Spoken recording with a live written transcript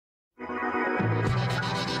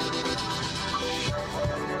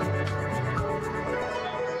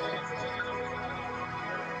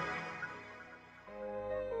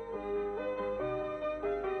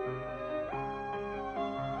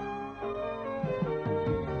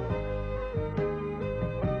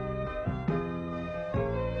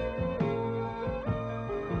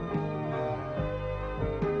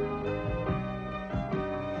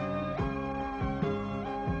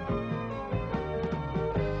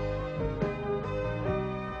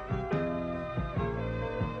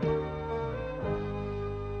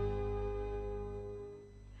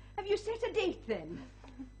you set a date then?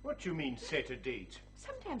 What do you mean, set a date?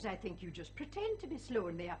 Sometimes I think you just pretend to be slow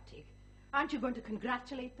in the uptake. Aren't you going to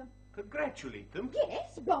congratulate them? Congratulate them?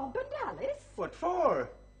 Yes, Bob and Alice. What for?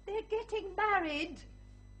 They're getting married.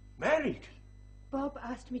 Married? Bob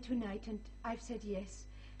asked me tonight and I've said yes.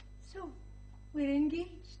 So, we're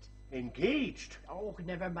engaged. Engaged? Oh,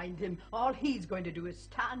 never mind him. All he's going to do is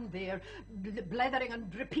stand there, blethering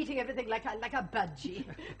and repeating everything like a budgie.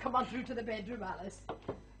 Come on through to the bedroom, Alice.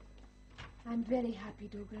 I'm very happy,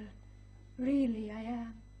 Dougal. Really, I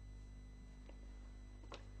am.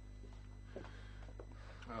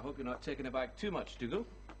 I hope you're not taken aback too much, Dougal.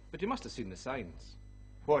 But you must have seen the signs.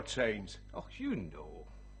 What signs? Oh, you know.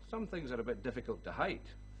 Some things are a bit difficult to hide.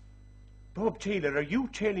 Bob Taylor, are you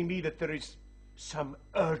telling me that there is some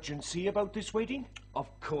urgency about this wedding? Of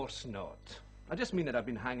course not. I just mean that I've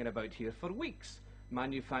been hanging about here for weeks,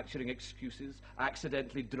 manufacturing excuses,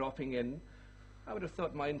 accidentally dropping in. I would have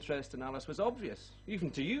thought my interest in Alice was obvious, even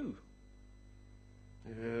to you.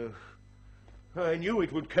 I knew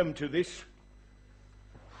it would come to this.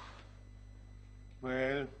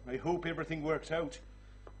 Well, I hope everything works out.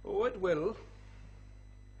 Oh, it will.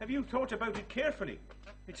 Have you thought about it carefully?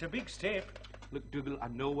 It's a big step. Look, Dougal, I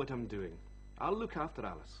know what I'm doing. I'll look after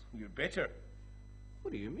Alice. You'd better.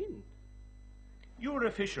 What do you mean? You're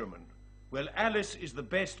a fisherman. Well, Alice is the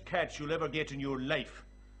best catch you'll ever get in your life.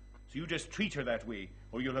 So you just treat her that way,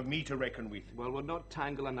 or you'll have me to reckon with. Well, we'll not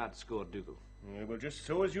tangle on that score, Dougal. Well, just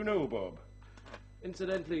so as you know, Bob.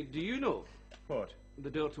 Incidentally, do you know? What? The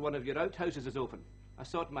door to one of your outhouses is open. I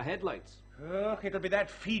saw it in my headlights. Oh, it'll be that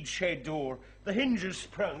feed shed door. The hinge is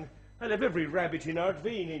sprung. I'll have every rabbit in our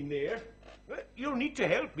vein in there. You'll need to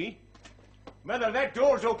help me. Mother, that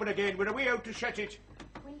door's open again. We're away out to shut it.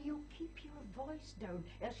 Will you keep your voice down,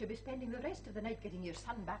 else you'll be spending the rest of the night getting your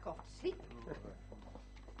son back off to sleep.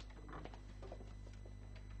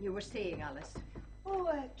 You were saying, Alice?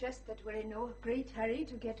 Oh, just that we're in no great hurry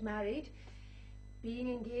to get married. Being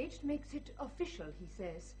engaged makes it official, he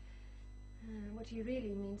says. What he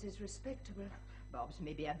really means is respectable. Bob's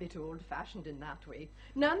maybe a bit old-fashioned in that way.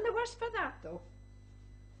 None the worse for that, though.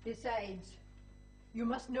 Besides, you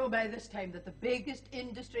must know by this time that the biggest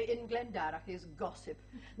industry in Glendarroch is gossip.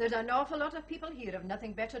 There's an awful lot of people here have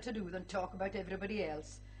nothing better to do than talk about everybody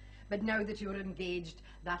else. But now that you're engaged,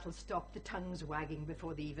 that'll stop the tongues wagging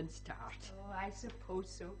before they even start. Oh, I suppose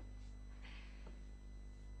so.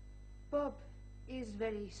 Bob is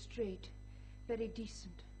very straight, very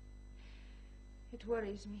decent. It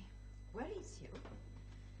worries me. Worries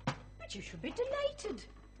you? But you should be delighted.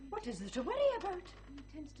 What is there to worry about? He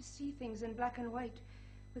tends to see things in black and white.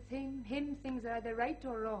 With him things are either right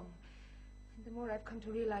or wrong. And the more I've come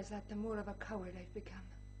to realize that, the more of a coward I've become.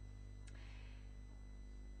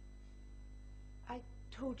 I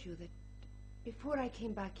told you that before I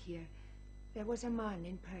came back here, there was a man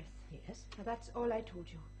in Perth. Yes? Now, that's all I told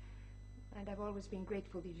you. And I've always been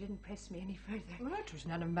grateful that you didn't press me any further. Well, it was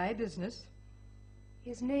none of my business.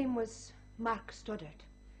 His name was Mark Stoddart.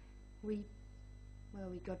 We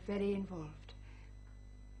got very involved.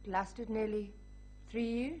 It lasted nearly 3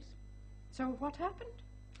 years. So what happened?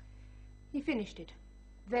 He finished it,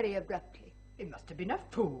 very abruptly. He must have been a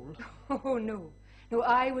fool. Oh, no. No,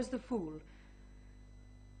 I was the fool.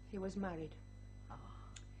 He was married. Oh.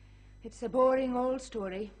 It's a boring old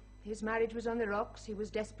story. His marriage was on the rocks. He was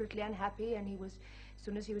desperately unhappy, and as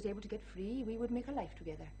soon as he was able to get free, we would make a life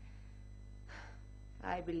together.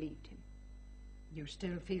 I believed him. You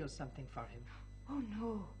still feel something for him? Oh,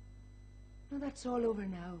 no. No, that's all over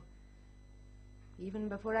now. Even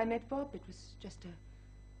before I met Bob, it was just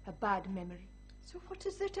a bad memory. So what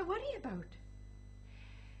is there to worry about?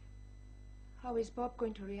 How is Bob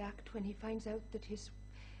going to react when he finds out that his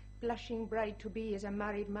blushing bride-to-be is a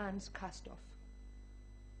married man's cast-off?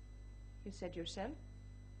 You said yourself,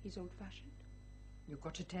 he's old-fashioned. You've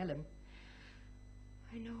got to tell him.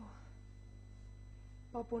 I know.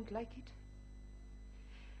 Bob won't like it.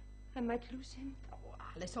 I might lose him. Oh,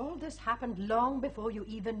 Alice, all this happened long before you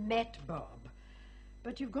even met Bob.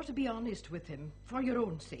 But you've got to be honest with him, for your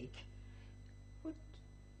own sake. What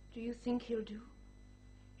do you think he'll do?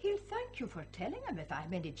 He'll thank you for telling him, if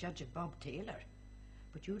I'm any judge of Bob Taylor.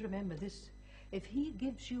 But you remember this. If he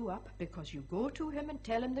gives you up because you go to him and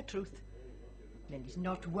tell him the truth, then he's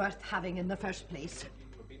not worth having in the first place.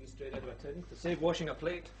 We're beaten straight out of a tin to save washing a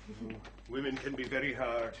plate. Women can be very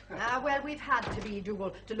hard. Well, we've had to be,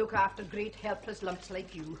 Dougal, to look after great helpless lumps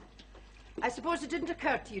like you. I suppose it didn't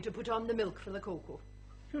occur to you to put on the milk for the cocoa.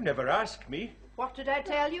 You never asked me. What did I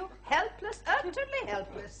tell you? Helpless, utterly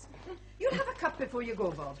helpless. You'll have a cup before you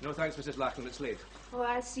go, Bob. No thanks, Mrs. Lackland, it's late. Oh,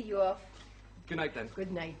 I'll see you off. Good night, then.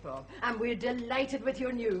 Good night, Bob. And we're delighted with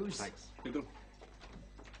your news. Thanks. Dougal.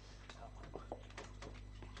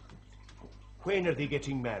 When are they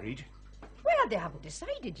getting married? Well, they haven't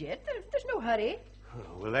decided yet. There's no hurry.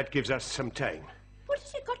 Oh, well, that gives us some time. What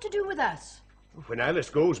has it got to do with us? When Alice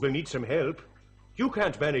goes, we'll need some help. You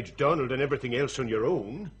can't manage Donald and everything else on your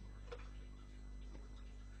own.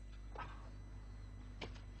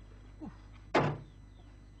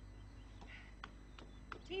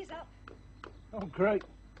 Tea's up. Oh, great.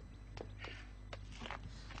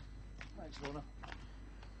 Thanks,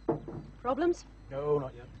 Lorna. Problems? No,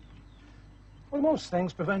 not yet. Well, most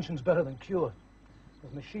things, prevention's better than cure.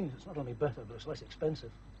 With machines, it's not only better, but it's less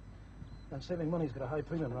expensive. And saving money's got a high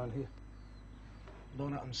premium around here.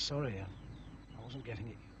 Lorna, I'm sorry. I wasn't getting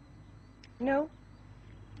at you. No?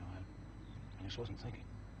 No, I just wasn't thinking.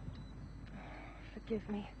 Forgive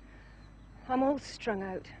me. I'm all strung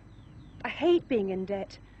out. I hate being in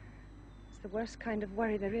debt. It's the worst kind of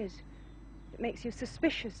worry there is. It makes you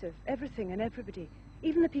suspicious of everything and everybody,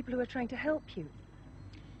 even the people who are trying to help you.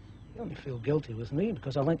 You only feel guilty with me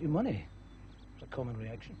because I lent you money. It's a common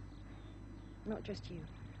reaction. Not just you.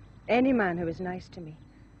 Any man who is nice to me.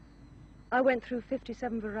 I went through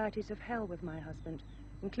 57 varieties of hell with my husband,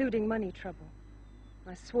 including money trouble.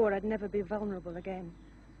 I swore I'd never be vulnerable again.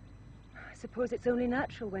 I suppose it's only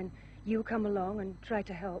natural when you come along and try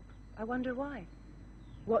to help. I wonder why.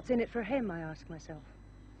 What's in it for him, I ask myself.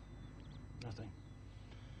 Nothing.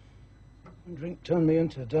 One drink turned me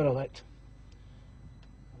into a derelict.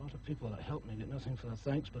 A lot of people that help me get nothing for their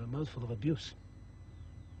thanks but a mouthful of abuse.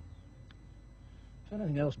 If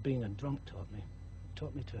anything else, being a drunk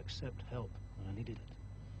taught me to accept help when I needed it.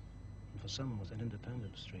 And for someone with an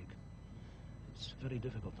independent streak, it's very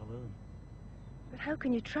difficult to learn. But how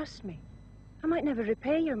can you trust me? I might never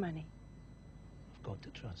repay your money. I've got to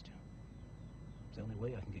trust you. It's the only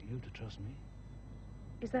way I can get you to trust me.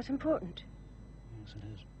 Is that important? Yes, it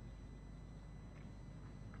is.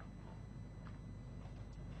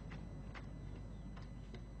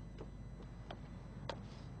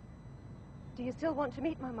 Do you still want to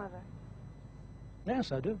meet my mother?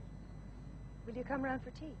 Yes, I do. Will you come round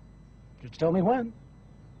for tea? Just tell me when.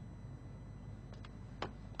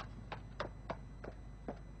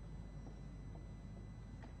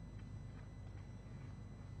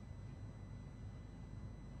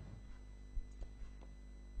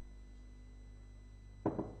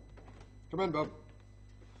 Come in, Bob.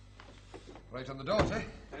 Right on the dot, eh?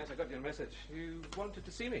 Yes, I got your message. You wanted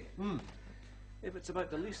to see me. If it's about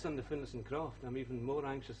the lease on the Finlayson Croft, I'm even more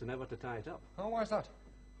anxious than ever to tie it up. Oh, why's that?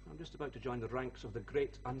 I'm just about to join the ranks of the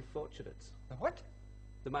great unfortunates. The what?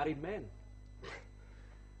 The married men.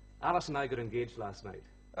 Alice and I got engaged last night.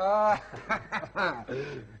 Ah,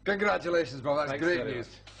 congratulations, Bob. That's Thanks great very news.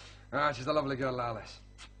 much. She's a lovely girl, Alice.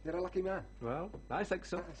 You're a lucky man. Well, I think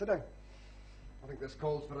so. Sit down. I think this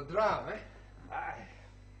calls for a dram, eh? Aye.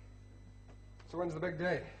 So when's the big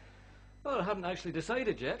day? Well, I haven't actually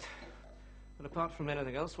decided yet. But apart from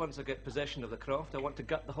anything else, once I get possession of the croft, I want to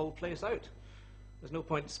gut the whole place out. There's no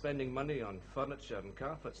point spending money on furniture and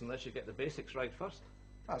carpets unless you get the basics right first.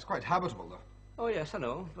 That's quite habitable, though. Oh, yes, I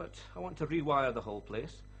know, but I want to rewire the whole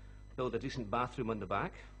place, build a decent bathroom on the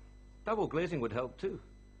back. Double glazing would help, too.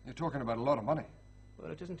 You're talking about a lot of money.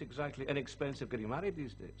 Well, it isn't exactly inexpensive getting married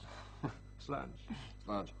these days. Slange.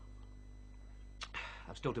 Large.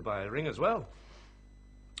 I've still to buy a ring as well.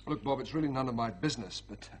 Look, Bob, it's really none of my business,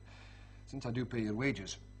 but since I do pay your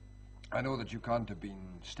wages, I know that you can't have been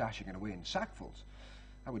stashing it away in sackfuls.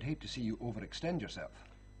 I would hate to see you overextend yourself.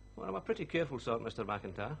 Well, I'm a pretty careful sort, Mr.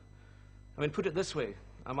 McIntyre. I mean, put it this way,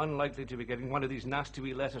 I'm unlikely to be getting one of these nasty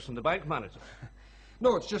wee letters from the bank manager.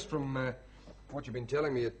 No, it's just from what you've been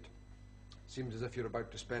telling me, it seems as if you're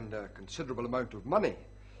about to spend a considerable amount of money.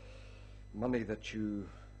 Money that you,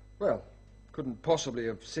 well, couldn't possibly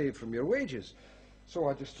have saved from your wages. So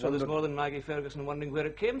I just So wondered... there's more than Maggie Ferguson wondering where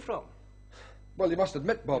it came from. Well, you must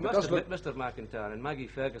admit, Bob, You it must does admit, look... Mr. McIntyre, in Maggie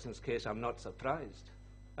Ferguson's case, I'm not surprised.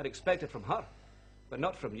 I'd expect it from her, but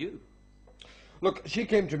not from you. Look, she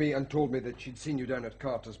came to me and told me that she'd seen you down at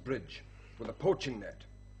Carter's Bridge with a poaching net,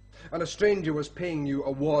 and a stranger was paying you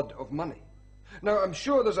a wad of money. Now, I'm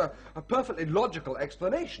sure there's a perfectly logical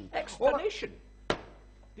explanation. Explanation?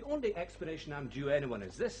 The only explanation I'm due anyone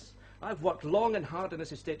is this. I've worked long and hard in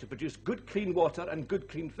this estate to produce good, clean water and good,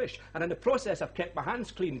 clean fish, and in the process I've kept my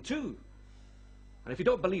hands clean too. And if you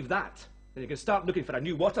don't believe that, then you can start looking for a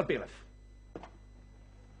new water bailiff.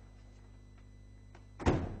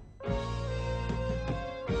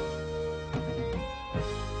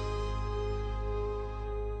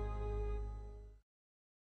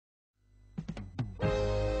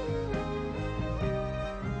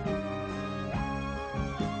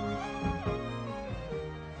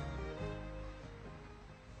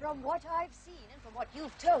 what I've seen and from what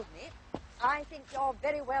you've told me, I think you're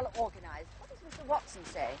very well organised. What does Mr. Watson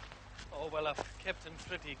say? Oh, well, I've kept in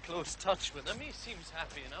pretty close touch with him. He seems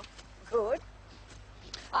happy enough. Good.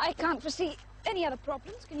 I can't foresee any other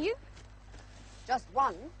problems, can you? Just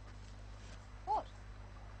one. What?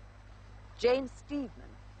 Jane Steedman.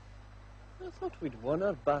 I thought we'd won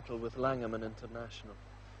our battle with Langham International.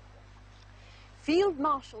 Field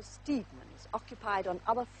Marshal Steedman is occupied on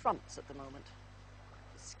other fronts at the moment.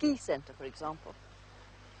 The ski centre, for example.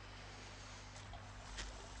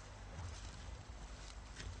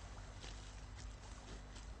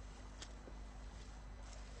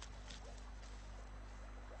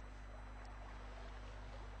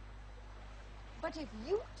 But if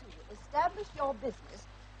you two establish your business,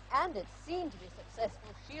 and it's seen to be successful,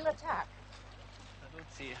 she'll attack. I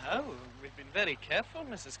don't see how. We've been very careful,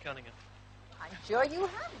 Mrs. Cunningham. I'm sure you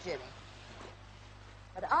have, Jimmy.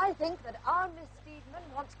 But I think that our Miss Steedman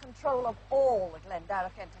wants control of all the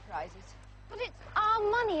Glendarroch enterprises. But it's our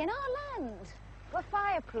money and our land. We're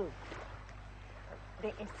fireproof. The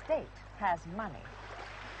estate has money.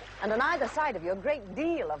 And on either side of you, a great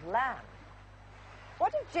deal of land.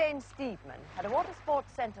 What if Jane Steedman had a water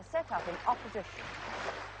sports centre set up in opposition?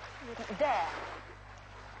 You wouldn't dare.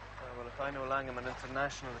 Well, if I know Langham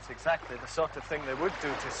International, it's exactly the sort of thing they would do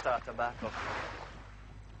to start a battle.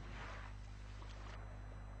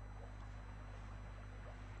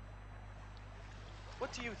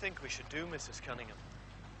 What do you think we should do, Mrs. Cunningham?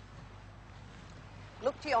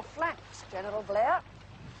 Look to your flanks, General Blair.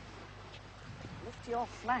 Look to your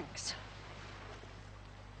flanks.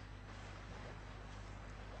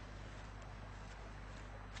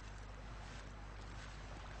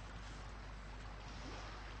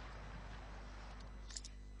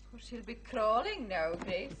 She'll be crawling now,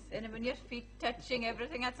 Grace. And when your feet touching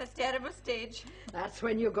everything, that's a terrible stage. That's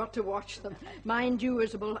when you got to watch them. Mind you,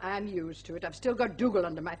 Isabel, I'm used to it. I've still got Dougal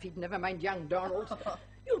under my feet, never mind young Donald.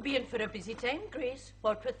 You'll be in for a busy time, Grace.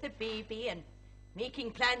 What with the baby and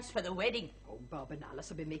making plans for the wedding. Oh, Bob and Alice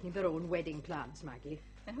will be making their own wedding plans, Maggie.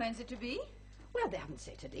 And when's it to be? Well, they haven't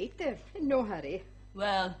set a date. They're in no hurry.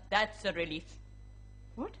 Well, that's a relief.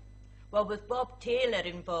 What? Well, with Bob Taylor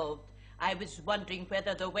involved, I was wondering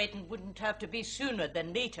whether the wedding wouldn't have to be sooner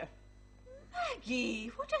than later.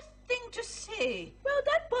 Maggie, what a thing to say. Well,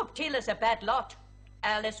 that Bob Taylor's a bad lot.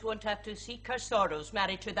 Alice won't have to seek her sorrows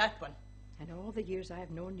married to that one. In all the years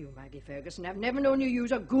I've known you, Maggie Ferguson, I've never known you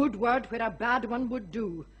use a good word where a bad one would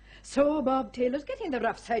do. So Bob Taylor's getting the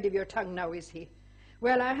rough side of your tongue now, is he?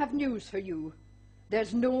 Well, I have news for you.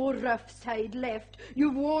 There's no rough side left.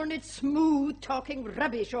 You've worn it smooth, talking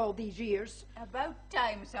rubbish all these years. About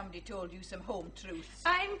time somebody told you some home truths.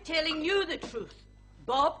 I'm telling you the truth.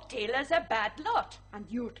 Bob Taylor's a bad lot. And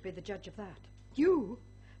you're to be the judge of that. You,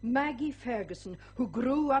 Maggie Ferguson, who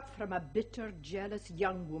grew up from a bitter, jealous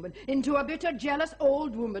young woman into a bitter, jealous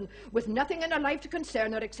old woman with nothing in her life to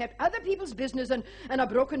concern her except other people's business and a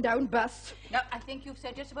broken-down bus. Now, I think you've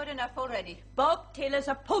said just about enough already. Bob Taylor's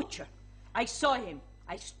a poacher. I saw him.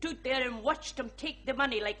 I stood there and watched him take the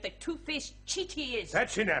money like the two-faced cheat he is.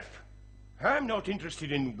 That's enough. I'm not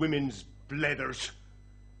interested in women's blethers.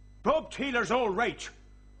 Bob Taylor's all right.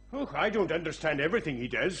 Oh, I don't understand everything he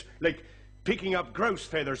does, like picking up grouse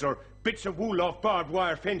feathers or bits of wool off barbed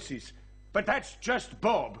wire fences. But that's just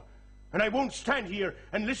Bob. And I won't stand here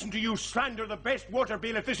and listen to you slander the best water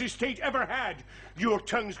bailiff this estate ever had. Your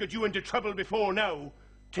tongue's got you into trouble before now.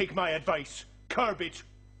 Take my advice. Curb it.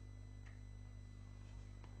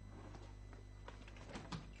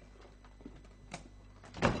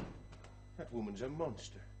 That woman's a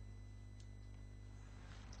monster.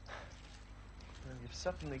 Well, you've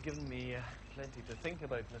certainly given me plenty to think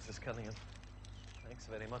about, Mrs. Cunningham. Thanks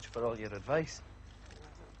very much for all your advice.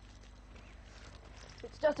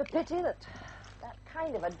 It's just a pity that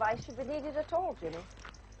kind of advice should be needed at all, Jimmy.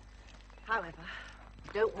 However,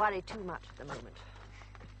 don't worry too much at the moment.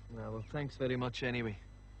 Well, thanks very much anyway.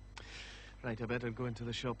 Right, I better go into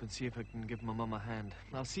the shop and see if I can give my mum a hand.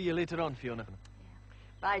 I'll see you later on, Fiona.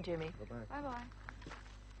 Bye, Jimmy. Bye-bye. Bye-bye.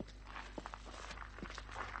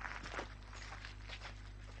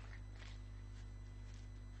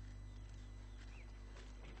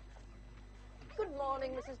 Good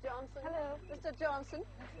morning, Mrs. Johnson. Hello. Mr. Johnson.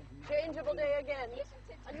 Changeable day again.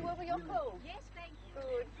 Are you over your cold? Yes, thank you.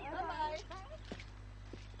 Good. Bye-bye.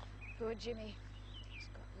 Poor Jimmy. He's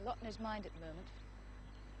got a lot in his mind at the moment.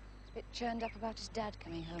 He's a bit churned up about his dad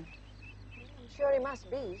coming home. I'm sure he must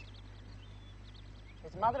be.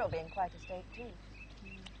 His mother will be in quite a state, too.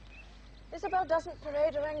 Isabel doesn't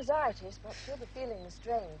parade her anxieties, but she'll be feeling the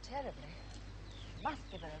strain terribly. Must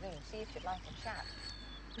give her a ring, see if she'd like a chat.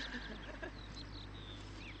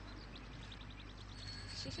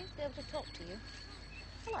 She seems to be able to talk to you.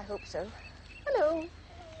 Well, I hope so. Hello.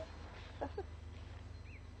 I've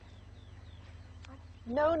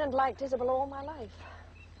known and liked Isabel all my life.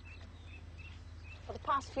 For the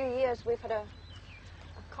past few years, we've had a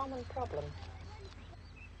common problem.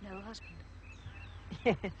 No husband.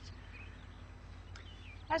 Yes.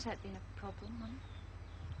 Has that been a problem, Mum?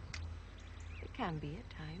 It can be at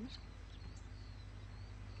times.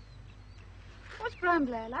 What's Brian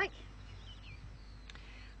Blair like?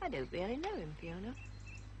 I don't really know him, Fiona.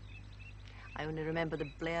 I only remember the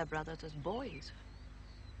Blair brothers as boys.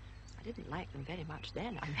 I didn't like them very much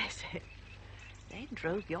then, I may say. They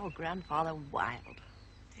drove your grandfather wild.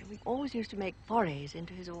 And we always used to make forays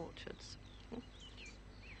into his orchards.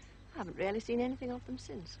 I haven't really seen anything of them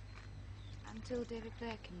since. Until David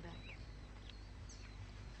Blair came back.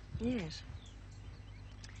 Yes.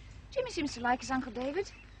 Jimmy seems to like his Uncle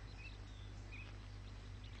David.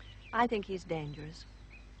 I think he's dangerous.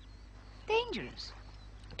 Dangerous?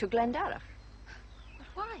 To Glendarroch. But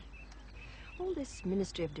why? All this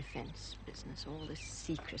Ministry of Defence business, all this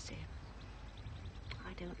secrecy.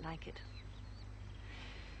 I don't like it.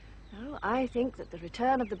 No, I think that the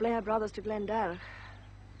return of the Blair brothers to Glendarroch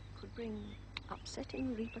could bring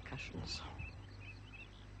upsetting repercussions.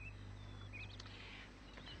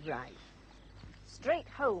 Right. Straight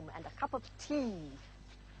home and a cup of tea.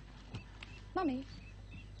 Mummy,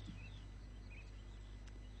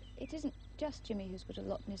 it isn't just Jimmy who's got a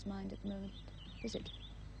lot in his mind at the moment, is it?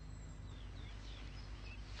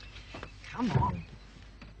 Come on.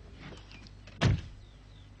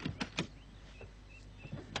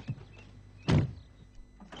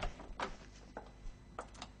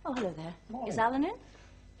 Oh, hello there. Morning. Is Alan in?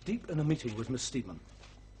 Deep in a meeting with Miss Steedman.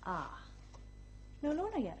 Ah. No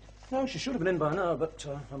Lorna yet? No, she should have been in by now, but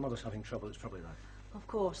her mother's having trouble. It's probably that. Of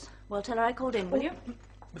course. Well, tell her I called in, will you?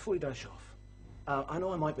 Before you dash off, I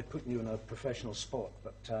know I might be putting you in a professional spot,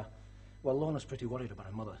 but, well, Lorna's pretty worried about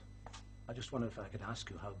her mother. I just wondered if I could ask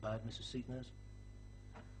you how bad Mrs. Seaton is.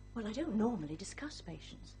 Well, I don't normally discuss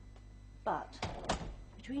patients. But,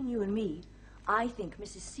 between you and me, I think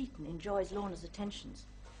Mrs. Seaton enjoys Lorna's attentions.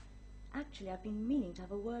 Actually, I've been meaning to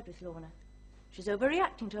have a word with Lorna. She's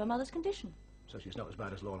overreacting to her mother's condition. So she's not as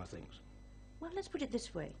bad as Lorna thinks. Well, let's put it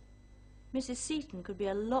this way. Mrs. Seaton could be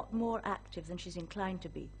a lot more active than she's inclined to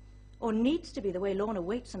be. Or needs to be the way Lorna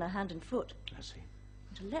waits on her hand and foot. I see.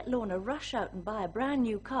 And to let Lorna rush out and buy a brand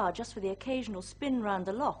new car just for the occasional spin round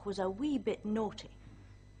the loch was a wee bit naughty.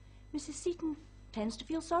 Mrs. Seaton tends to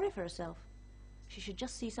feel sorry for herself. She should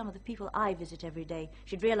just see some of the people I visit every day.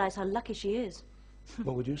 She'd realise how lucky she is.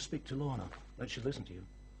 Well, would you speak to Lorna? Let she listen to you.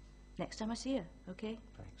 Next time I see her, okay?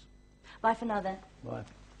 Thanks. Bye for now, then. Bye.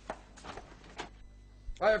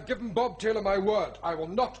 I have given Bob Taylor my word. I will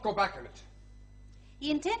not go back on it.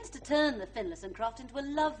 He intends to turn the Finlayson Croft into a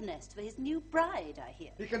love nest for his new bride, I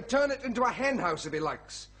hear. He can turn it into a hen house if he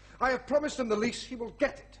likes. I have promised him the lease. He will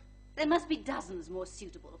get it. There must be dozens more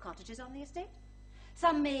suitable cottages on the estate.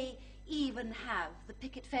 Some may even have the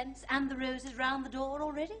picket fence and the roses round the door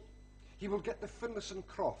already. He will get the Finlayson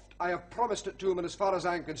Croft. I have promised it to him, and as far as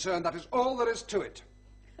I'm concerned, that is all there is to it.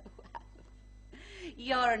 Well,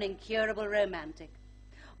 you're an incurable romantic.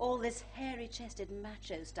 All this hairy-chested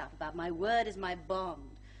macho stuff about my word is my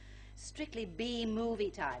bond. Strictly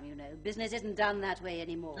B-movie time, you know. Business isn't done that way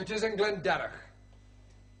anymore. It is in Glendarroch.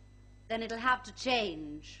 Then it'll have to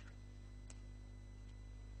change.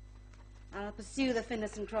 I'll pursue the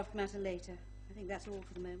Finlayson Croft matter later. I think that's all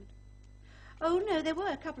for the moment. Oh, no, there were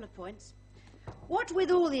a couple of points. What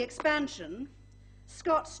with all the expansion,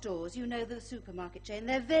 Scott's stores, you know, the supermarket chain,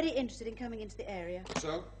 they're very interested in coming into the area.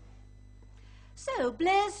 So? So,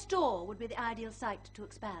 Blair's store would be the ideal site to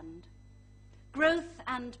expand. Growth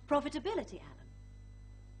and profitability, Alan.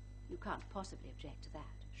 You can't possibly object to that,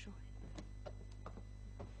 surely.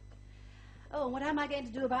 Oh, and what am I going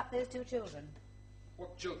to do about those two children?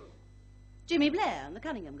 What children? Jimmy Blair and the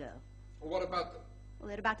Cunningham girl. Well, what about them? Well,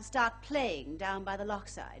 they're about to start playing down by the loch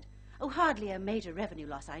side. Oh, hardly a major revenue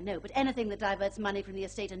loss, I know, but anything that diverts money from the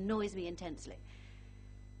estate annoys me intensely.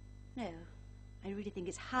 No, I really think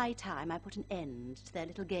it's high time I put an end to their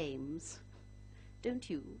little games. Don't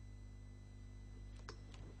you?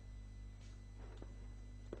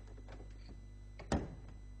 I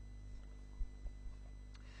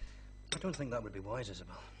don't think that would be wise,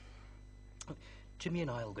 Isabel. Look, Jimmy and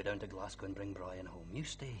I'll go down to Glasgow and bring Brian home. You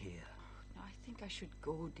stay here. No, I think I should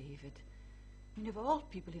go, David. I mean, of all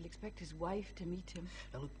people, he'll expect his wife to meet him.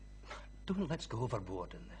 Now, look, don't let's go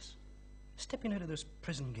overboard in this. Stepping out of those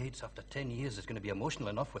prison gates after 10 years is going to be emotional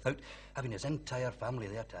enough without having his entire family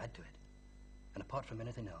there to add to it. And apart from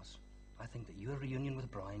anything else, I think that your reunion with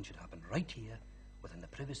Brian should happen right here, within the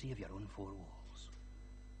privacy of your own four walls.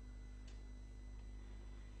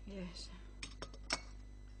 Yes.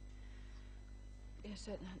 Yes,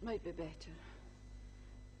 that might be better.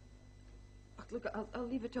 Look, I'll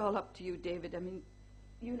leave it all up to you, David. I mean,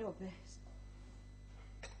 you know best.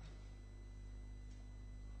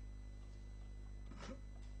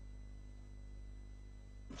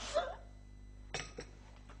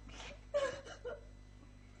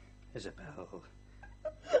 Isabel.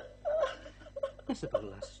 Isabel,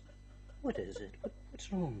 lass. What is it?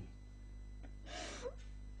 What's wrong?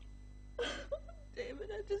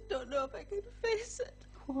 David, I just don't know if I can face it.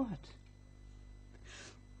 What?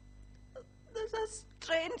 There's a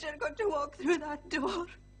stranger going to walk through that door.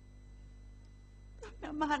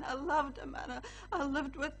 A man I loved, a man I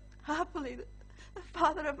lived with happily, the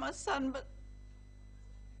father of my son, but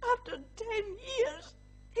after 10 years,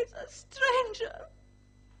 he's a stranger.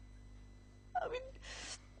 I mean,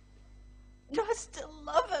 do I still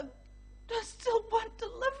love him? Do I still want to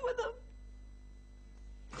live with him?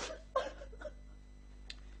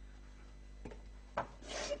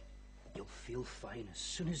 You'll feel fine as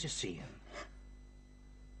soon as you see him.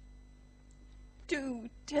 Two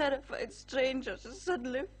terrified strangers are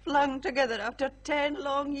suddenly flung together after 10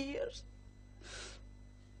 long years.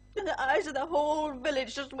 In the eyes of the whole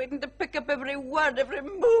village, just waiting to pick up every word, every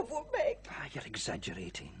move we make. You're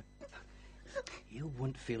exaggerating. You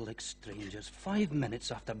won't feel like strangers 5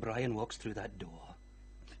 minutes after Brian walks through that door.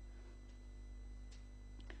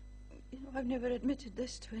 You know, I've never admitted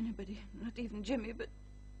this to anybody, not even Jimmy, but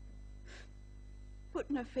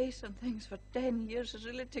putting a face on things for 10 years has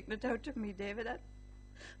really taken it out of me, David.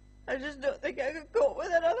 I just don't think I could cope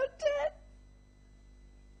with another 10.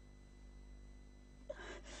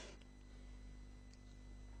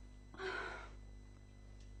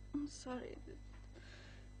 I'm sorry.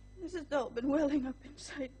 This has all been welling up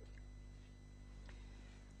inside me.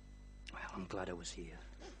 Well, I'm glad I was here.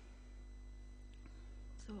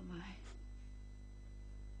 So am I.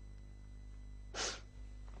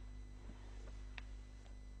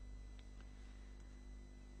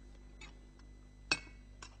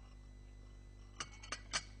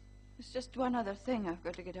 There's just one other thing I've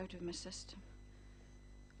got to get out of my system.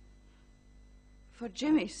 For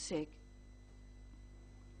Jimmy's sake,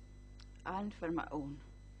 and for my own.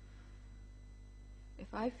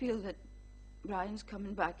 If I feel that Brian's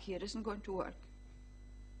coming back here isn't going to work,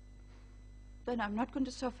 then I'm not going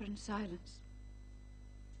to suffer in silence.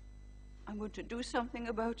 I'm going to do something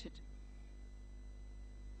about it.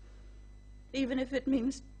 Even if it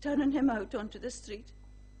means turning him out onto the street.